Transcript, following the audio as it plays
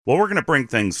Well, we're going to bring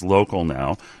things local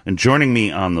now, and joining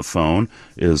me on the phone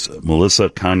is Melissa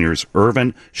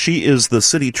Conyears-Ervin. She is the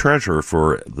city treasurer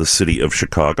for the city of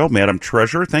Chicago. Madam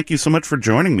Treasurer, thank you so much for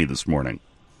joining me this morning.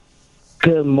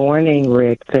 Good morning,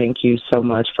 Rick. Thank you so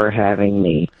much for having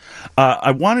me.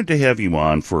 I wanted to have you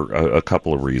on for a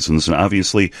couple of reasons, and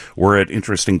obviously we're at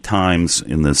interesting times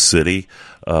in this city.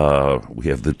 We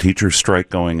have the teacher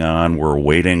strike going on. We're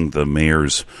awaiting the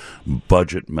mayor's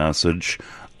budget message.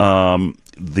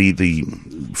 The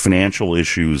financial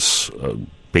issues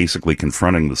basically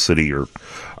confronting the city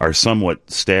are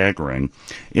somewhat staggering.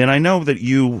 And I know that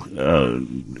you,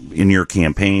 in your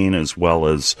campaign as well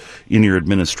as in your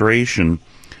administration,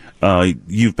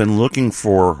 you've been looking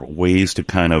for ways to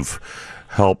kind of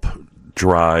help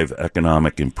drive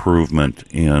economic improvement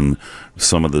in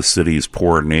some of the city's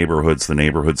poor neighborhoods, the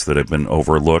neighborhoods that have been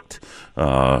overlooked,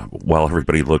 while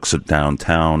everybody looks at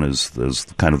downtown as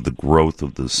kind of the growth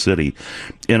of the city.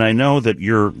 And I know that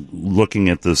you're looking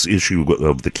at this issue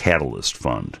of the Catalyst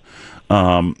Fund.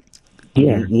 Yeah.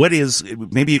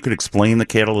 Maybe you could explain the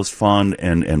Catalyst Fund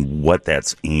and what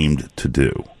that's aimed to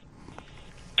do.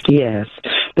 Yes.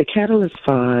 The Catalyst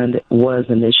Fund was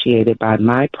initiated by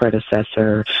my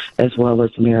predecessor as well as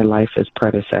Mayor Life's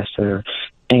predecessor.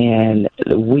 And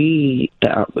we,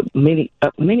 many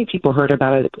people heard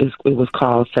about it. It was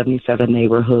called 77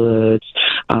 Neighborhoods.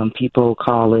 People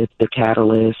call it the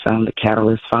Catalyst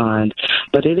Fund.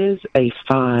 But it is a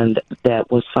fund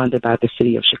that was funded by the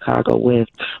city of Chicago with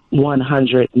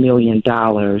 $100 million.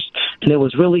 And it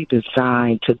was really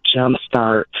designed to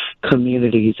jumpstart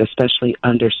communities, especially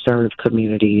underserved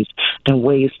communities, and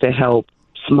ways to help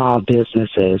small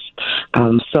businesses.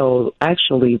 So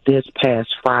actually this past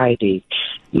Friday,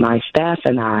 my staff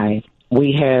and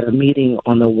we had a meeting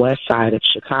on the west side of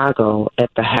Chicago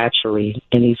at the Hatchery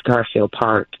in East Garfield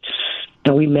Park.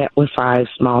 And we met with 5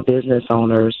 small business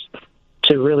owners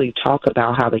to really talk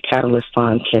about how the Catalyst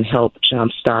Fund can help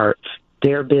jumpstart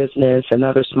their business and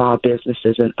other small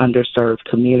businesses in underserved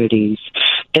communities.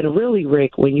 And really,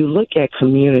 Rick, when you look at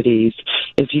communities,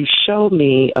 if you show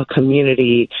me a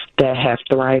community that has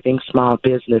thriving small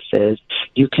businesses,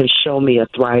 you can show me a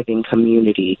thriving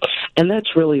community. And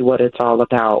that's really what it's all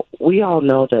about. We all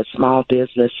know that small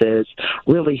businesses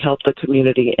really help the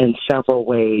community in several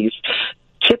ways.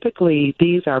 Typically,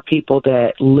 these are people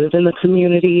that live in the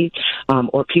community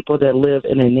or people that live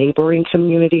in a neighboring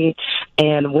community.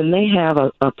 And when they have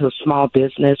a small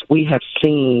business, we have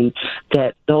seen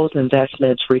that those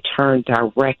investments return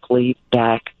directly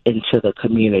back into the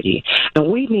community.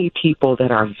 And we need people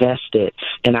that are vested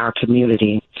in our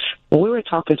community. When we were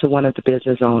talking to one of the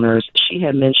business owners, she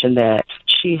had mentioned that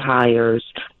she hires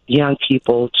young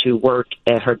people to work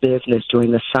at her business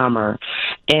during the summer.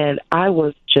 And I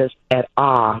was just at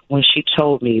awe when she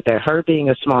told me that her being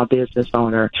a small business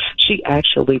owner, she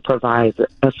actually provides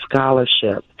a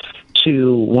scholarship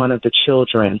to one of the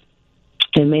children.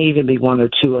 It may even be one or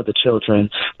two of the children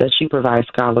that she provides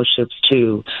scholarships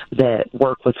to that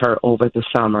work with her over the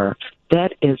summer.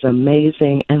 That is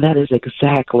amazing, and that is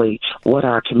exactly what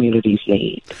our communities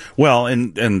need. Well,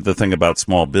 and the thing about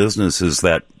small business is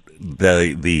that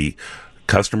the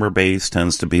customer base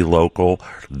tends to be local,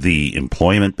 the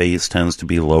employment base tends to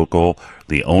be local,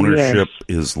 the ownership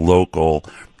is local,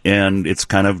 and it's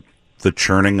kind of the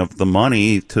churning of the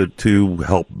money to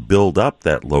help build up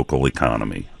that local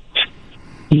economy.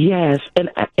 Yes,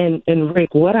 and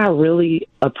Rick, what I really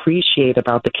appreciate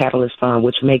about the Catalyst Fund,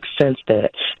 which makes sense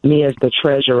that me as the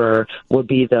treasurer would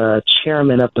be the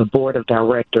chairman of the board of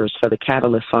directors for the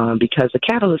Catalyst Fund, because the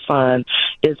Catalyst Fund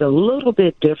is a little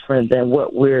bit different than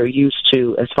what we're used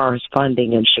to as far as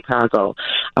funding in Chicago.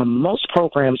 Most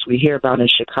programs we hear about in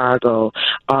Chicago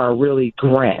are really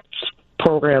grants,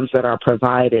 programs that are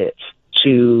provided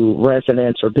to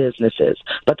residents or businesses.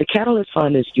 But the Catalyst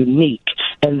Fund is unique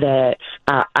in that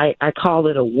I call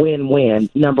it a win-win.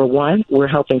 Number one, we're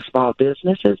helping small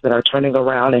businesses that are turning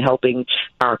around and helping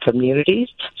our communities,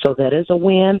 so that is a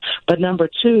win. But number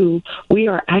two, we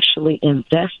are actually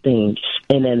investing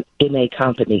in a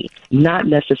company, not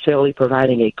necessarily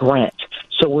providing a grant.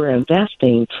 So we're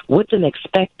investing with an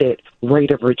expected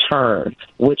rate of return,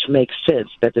 which makes sense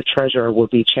that the treasurer will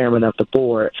be chairman of the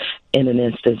board in an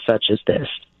instance such as this.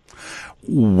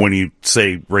 When you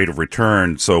say rate of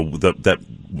return, so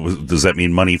does that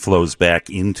mean money flows back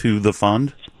into the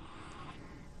fund?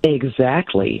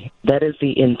 Exactly. That is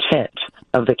the intent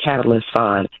of the Catalyst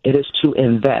Fund. It is to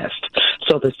invest.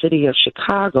 So the city of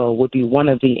Chicago would be one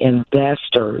of the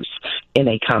investors in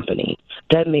a company.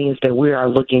 That means that we are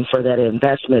looking for that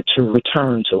investment to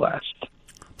return to us.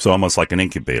 So almost like an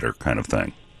incubator kind of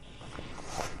thing.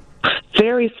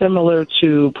 Very similar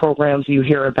to programs you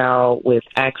hear about with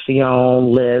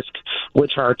Axion, LISC,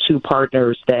 which are two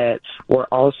partners that were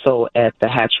also at the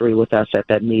hatchery with us at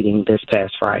that meeting this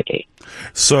past Friday.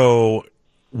 So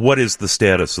what is the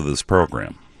status of this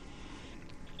program?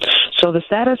 So the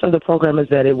status of the program is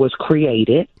that it was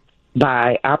created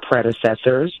by our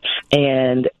predecessors,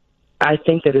 and I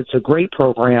think that it's a great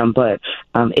program, but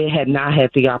it had not had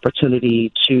the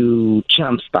opportunity to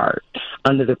jumpstart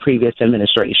under the previous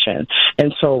administration.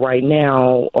 And so right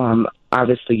now,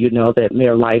 obviously, you know that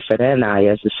Mayor Lightfoot and I,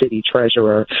 as the city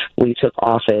treasurer, we took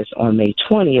office on May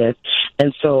 20th.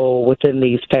 And so within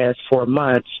these past 4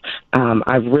 months,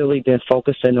 I've really been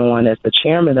focusing on, as the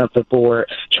chairman of the board,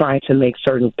 trying to make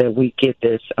certain that we get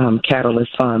this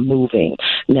Catalyst Fund moving.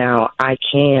 Now, I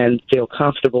can feel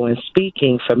comfortable in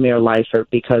speaking for Mayor Lightfoot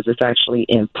because it's actually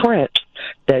in print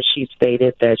that she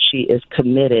stated that she is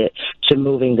committed to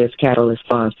moving this Catalyst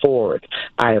Fund forward.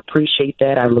 I appreciate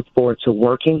that. I look forward to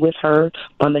working with her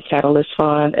on the Catalyst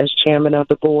Fund as chairman of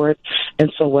the board.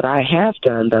 And so what I have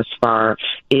done thus far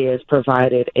is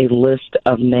provided a list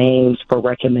of names for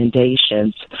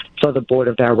recommendations for the board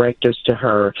of directors to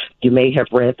her. You may have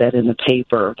read that in the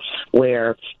paper,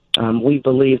 where we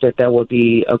believe that there will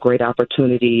be a great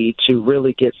opportunity to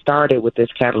really get started with this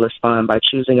Catalyst Fund by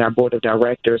choosing our board of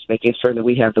directors, making sure that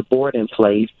we have the board in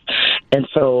place. And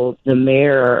so the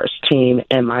mayor's team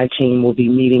and my team will be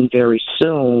meeting very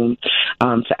soon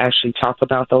to actually talk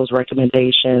about those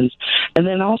recommendations. And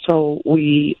then also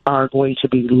we are going to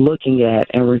be looking at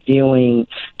and reviewing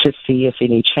to see if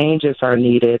any changes are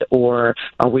needed, or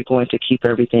are we going to keep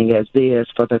everything as is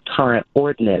for the current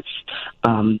ordinance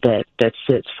that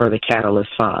sits for the Catalyst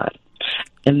Fund.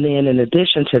 And then in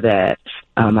addition to that,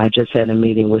 I just had a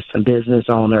meeting with some business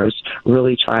owners,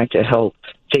 really trying to help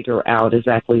figure out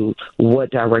exactly what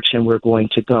direction we're going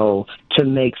to go to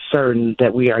make certain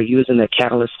that we are using the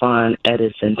Catalyst Fund at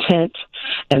its intent,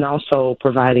 and also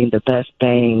providing the best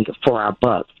bang for our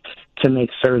buck to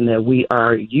make certain that we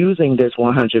are using this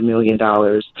 $100 million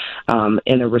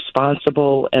in a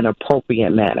responsible and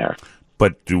appropriate manner.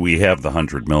 But do we have the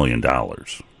 $100 million?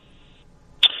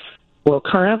 Well,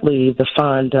 currently the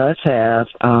fund does have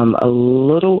a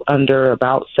little under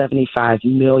about $75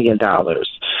 million.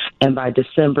 And by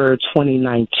December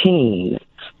 2019,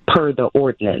 per the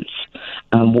ordinance,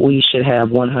 we should have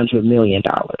 $100 million.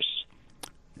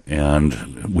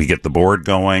 And we get the board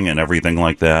going and everything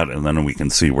like that, and then we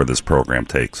can see where this program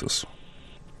takes us.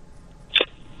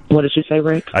 What did you say,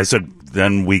 Rick? I said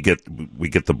then we get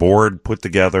the board put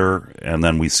together, and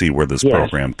then we see where this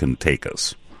program can take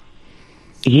us.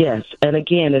 Yes, and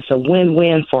again, it's a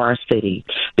win-win for our city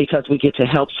because we get to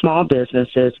help small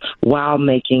businesses while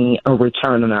making a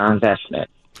return on our investment.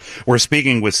 We're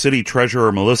speaking with City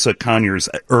Treasurer Melissa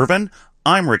Conyears-Ervin.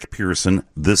 I'm Rick Pearson.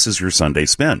 This is your Sunday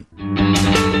Spin.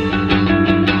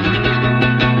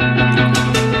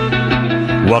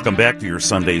 Welcome back to your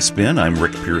Sunday Spin. I'm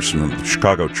Rick Pearson of the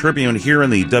Chicago Tribune here in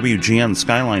the WGN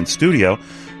Skyline studio.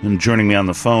 And joining me on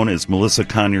the phone is Melissa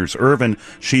Conyears-Ervin.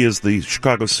 She is the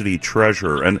Chicago City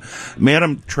Treasurer. And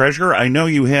Madam Treasurer, I know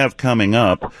you have coming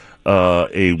up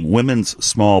a Women's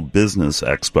Small Business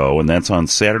Expo, and that's on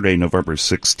Saturday, November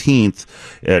 16th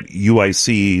at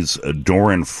UIC's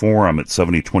Doran Forum at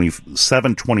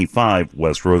 725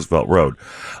 West Roosevelt Road.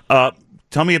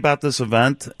 Tell me about this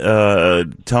event.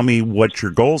 Tell me what your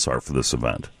goals are for this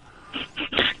event.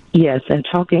 Yes, and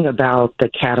talking about the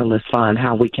Catalyst Fund,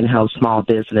 how we can help small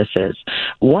businesses.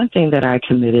 One thing that I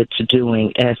committed to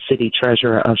doing as City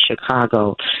Treasurer of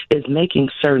Chicago is making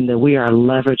certain that we are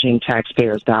leveraging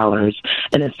taxpayers' dollars,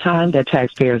 and it's time that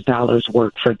taxpayers' dollars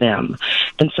work for them.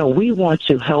 And so we want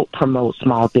to help promote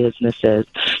small businesses.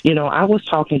 You know, I was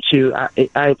talking to,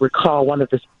 I recall one of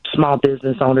the small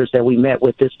business owners that we met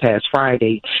with this past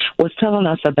Friday was telling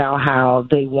us about how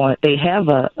they have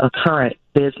a current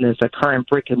business, a current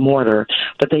brick and mortar,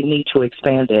 but they need to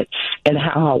expand it. And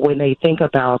how when they think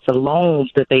about the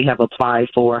loans that they have applied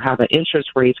for, how the interest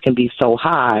rates can be so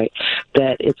high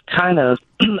that it's kind of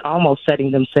almost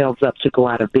setting themselves up to go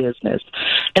out of business.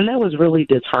 And that was really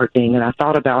disheartening. And I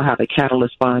thought about how the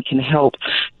Catalyst Fund can help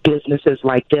businesses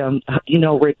like them. You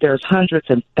know, Rick, there's hundreds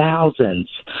and thousands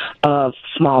of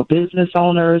small business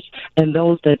owners and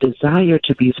those that desire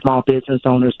to be small business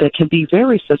owners that can be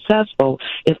very successful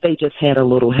if they just had a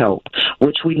little help,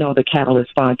 which we know the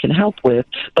Catalyst Fund can help with.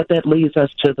 But that leads us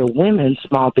to the Women's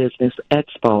Small Business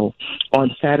Expo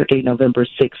on Saturday, November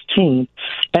 16th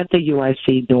at the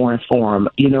UIC Doran Forum.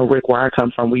 You know, Rick, where I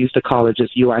come from, we used to call it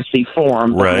just UIC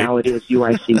Forum. but now it is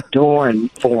UIC Dorn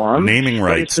Forum. Naming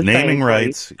rights, Just naming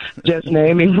rights,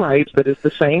 but it's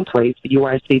the same place, the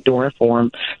UIC Dorn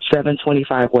Forum,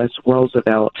 725 West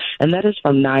Roosevelt, and that is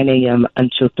from 9 a.m.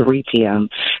 until 3 p.m.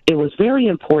 It was very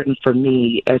important for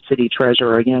me as city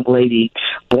treasurer, a young lady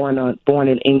born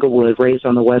in Inglewood, raised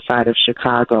on the west side of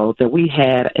Chicago, that we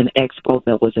had an expo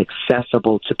that was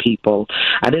accessible to people.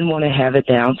 I didn't want to have it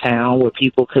downtown where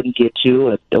people couldn't get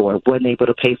to or wasn't able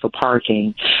to pay for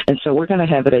parking. And so we're going to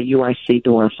have it at UIC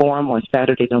Dorn Forum on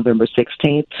Saturday, November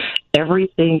 16th.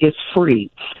 Everything is free.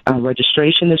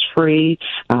 Registration is free.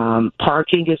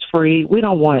 Parking is free. We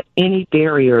don't want any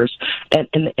barriers. And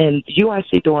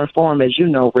UIC Dorn Forum, as you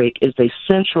know, Rick, is a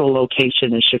central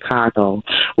location in Chicago.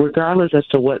 Regardless as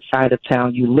to what side of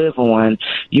town you live on,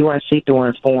 UIC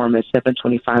Dorn Forum at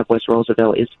 725 West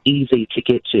Roosevelt is easy to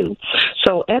get to.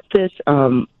 So at this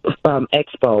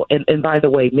expo, and by the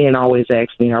way, men always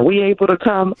ask me, are we able to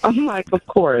come? I'm like, of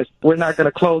course. We're not going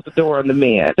to close the door on the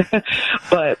men.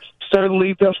 But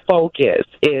certainly the focus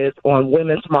is on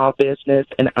women, small business,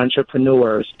 and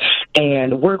entrepreneurs.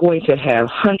 And we're going to have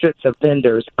hundreds of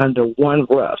vendors under one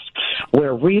roof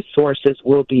where resources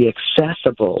will be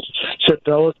accessible to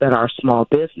those that are small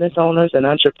business owners and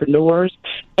entrepreneurs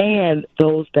and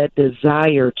those that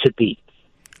desire to be.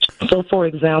 So, for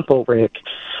example, Rick,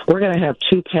 we're going to have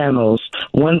two panels.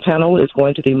 One panel is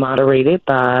going to be moderated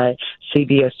by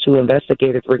CBS 2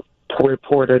 investigative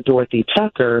reporter Dorothy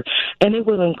Tucker, and it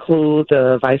will include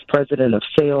the Vice President of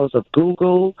Sales of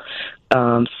Google,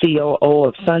 COO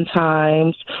of Sun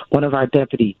Times, one of our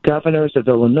deputy governors of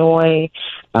Illinois,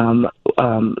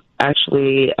 someone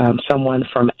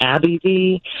from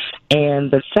AbbVie,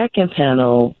 and the second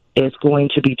panel is going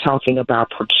to be talking about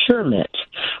procurement,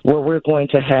 where we're going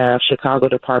to have Chicago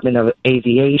Department of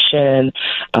Aviation.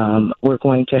 We're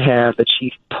going to have the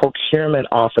chief procurement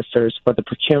officers for the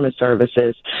procurement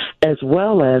services, as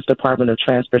well as Department of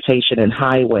Transportation and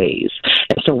Highways.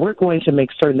 And so we're going to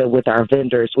make certain that with our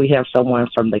vendors, we have someone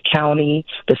from the county,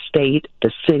 the state,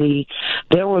 the city.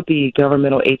 There will be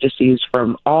governmental agencies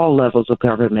from all levels of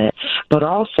government, but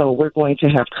also we're going to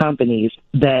have companies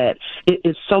that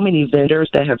it's so many vendors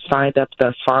that have signed up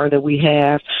thus far that we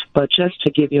have. But just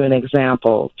to give you an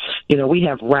example, we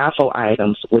have raffle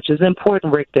items, which is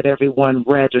important, Rick, that everyone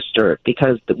register,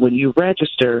 because when you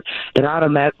register, it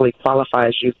automatically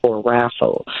qualifies you for a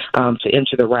raffle, to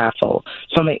enter the raffle.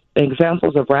 Some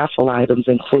examples of raffle items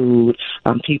include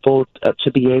people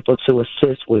to be able to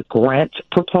assist with grant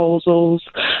proposals,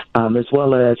 as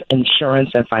well as insurance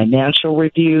and financial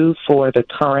review for the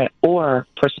current or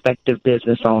prospective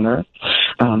business owner,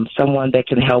 someone that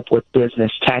can help with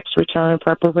business tax return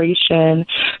preparation,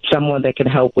 someone that can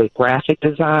help with graphic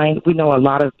design. We know a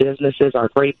lot of businesses are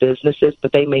great businesses,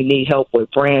 but they may need help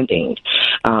with branding.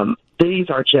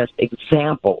 These are just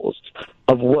examples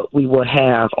of what we will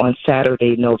have on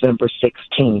Saturday, November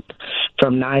 16th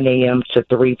from 9 a.m. to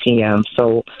 3 p.m.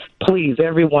 So please,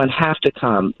 everyone have to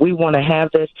come. We want to have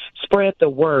this. Spread the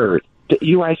word. The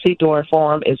UIC Dorn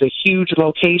Forum is a huge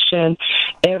location.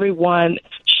 Everyone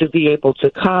should be able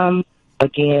to come.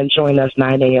 Again, join us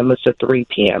 9 a.m. to 3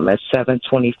 p.m. at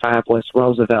 725 West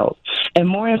Roosevelt. And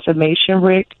more information,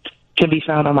 Rick, can be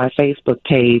found on my Facebook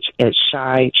page at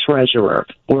Shy Treasurer.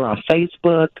 We're on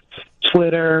Facebook,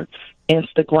 Twitter,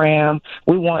 Instagram.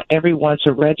 We want everyone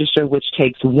to register, which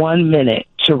takes 1 minute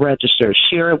to register.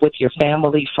 Share it with your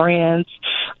family, friends.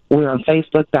 We're on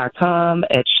Facebook.com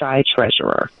at Shy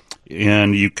Treasurer.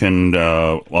 And you can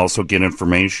also get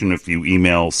information if you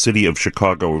email City of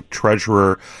Chicago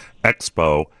Treasurer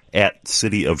Expo at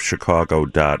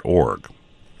cityofchicago.org.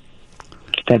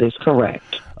 That is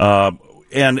correct.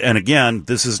 And again,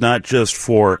 this is not just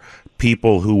for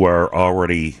people who are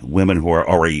already women who are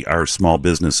already our small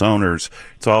business owners.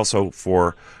 It's also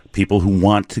for people who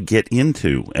want to get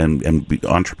into and be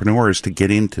entrepreneurs to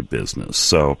get into business.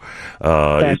 So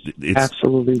it's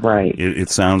absolutely right. It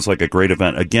sounds like a great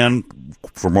event. Again,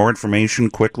 for more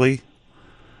information, quickly,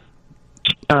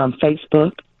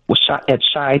 Facebook at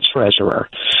Shy Treasurer,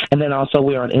 and then also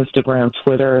we're on Instagram,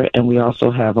 Twitter, and we also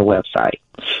have a website.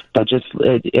 But just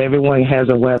everyone has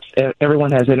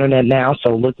everyone has internet now,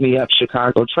 so look me up,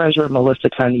 Chicago Treasurer, Melissa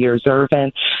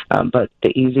Conyears-Ervin. But the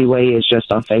easy way is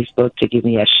just on Facebook to give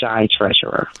me a Shy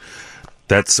Treasurer.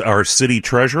 That's our city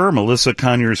treasurer, Melissa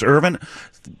Conyears-Ervin.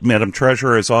 Madam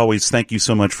Treasurer, as always, thank you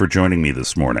so much for joining me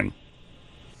this morning.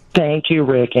 Thank you,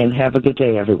 Rick, and have a good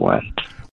day, everyone.